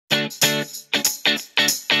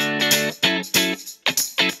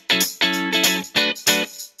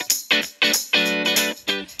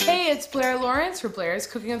It's Blair Lawrence for Blair's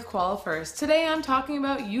Cooking with Qualifirst. Today I'm talking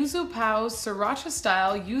about Yuzu Pow's Sriracha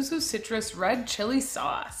style Yuzu citrus red chili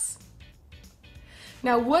sauce.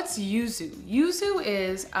 Now what's yuzu? Yuzu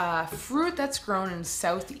is a fruit that's grown in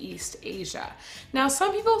Southeast Asia. Now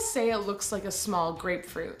some people say it looks like a small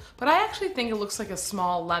grapefruit, but I actually think it looks like a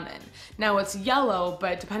small lemon. Now it's yellow,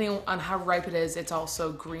 but depending on how ripe it is, it's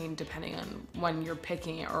also green depending on when you're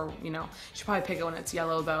picking it, or you should probably pick it when it's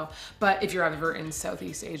yellow though, but if you're ever in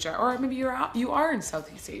Southeast Asia, or maybe you are in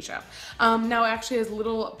Southeast Asia. Now it actually has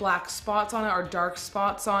little black spots on it or dark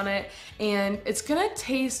spots on it, and it's gonna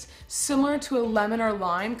taste similar to a lemon or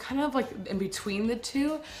lime, kind of like in between the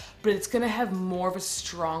two, but it's gonna have more of a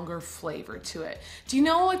stronger flavor to it. Do you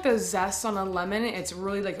know like the zest on a lemon? It's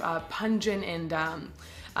really like pungent and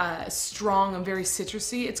strong and very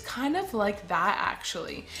citrusy. It's kind of like that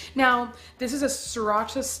actually. Now this is a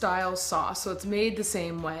Sriracha style sauce, so it's made the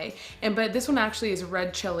same way, but this one actually is a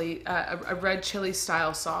red chili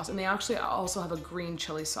style sauce, and they actually also have a green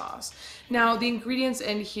chili sauce. Now the ingredients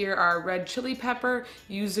in here are red chili pepper,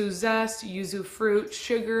 yuzu zest, yuzu fruit,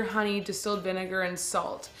 sugar, honey, distilled vinegar, and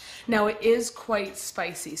salt. Now it is quite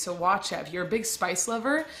spicy, so watch out. If you're a big spice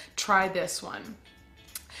lover, try this one.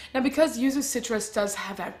 Now because yuzu citrus does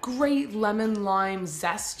have that great lemon lime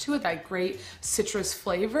zest to it, that great citrus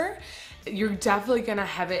flavor, you're definitely gonna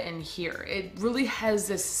have it in here. It really has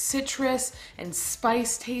this citrus and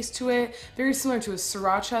spice taste to it, very similar to a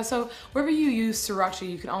Sriracha. So wherever you use Sriracha,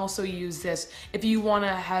 you can also use this if you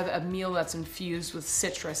wanna have a meal that's infused with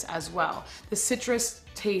citrus as well. The citrus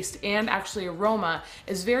taste and actually aroma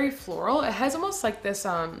is very floral. It has almost like this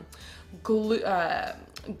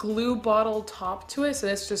glue bottle top to it, so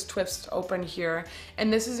this just twists open here,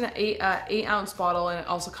 and this is an 8-ounce bottle, and it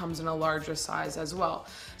also comes in a larger size as well.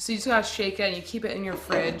 So you just gotta shake it and you keep it in your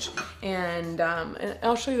fridge, and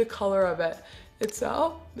I'll show you the color of it. It's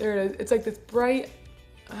oh, there it is. It's like this bright,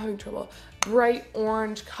 I'm having trouble, bright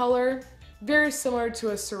orange color. Very similar to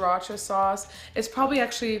a Sriracha sauce. It's probably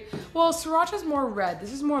actually, well, Sriracha's more red.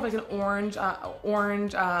 This is more of like an orange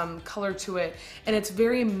color to it, and it's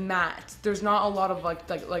very matte. There's not a lot of like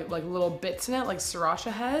little bits in it like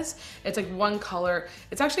Sriracha has. It's like one color.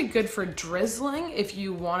 It's actually good for drizzling if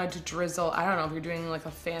you wanted to drizzle, I don't know, if you're doing like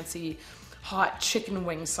a fancy hot chicken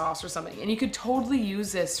wing sauce or something, and you could totally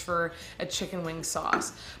use this for a chicken wing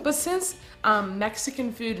sauce. But since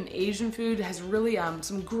Mexican food and Asian food has really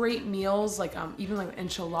some great meals, like even like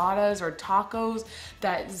enchiladas or tacos,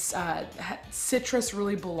 that citrus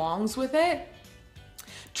really belongs with it,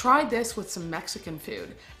 try this with some Mexican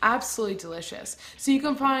food. Absolutely delicious. So you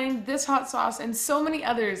can find this hot sauce and so many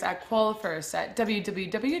others at Qualifirst at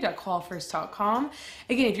www.qualifirst.com.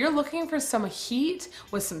 Again, if you're looking for some heat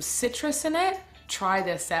with some citrus in it, try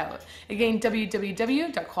this out. Again,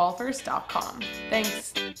 www.qualifirst.com.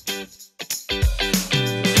 Thanks.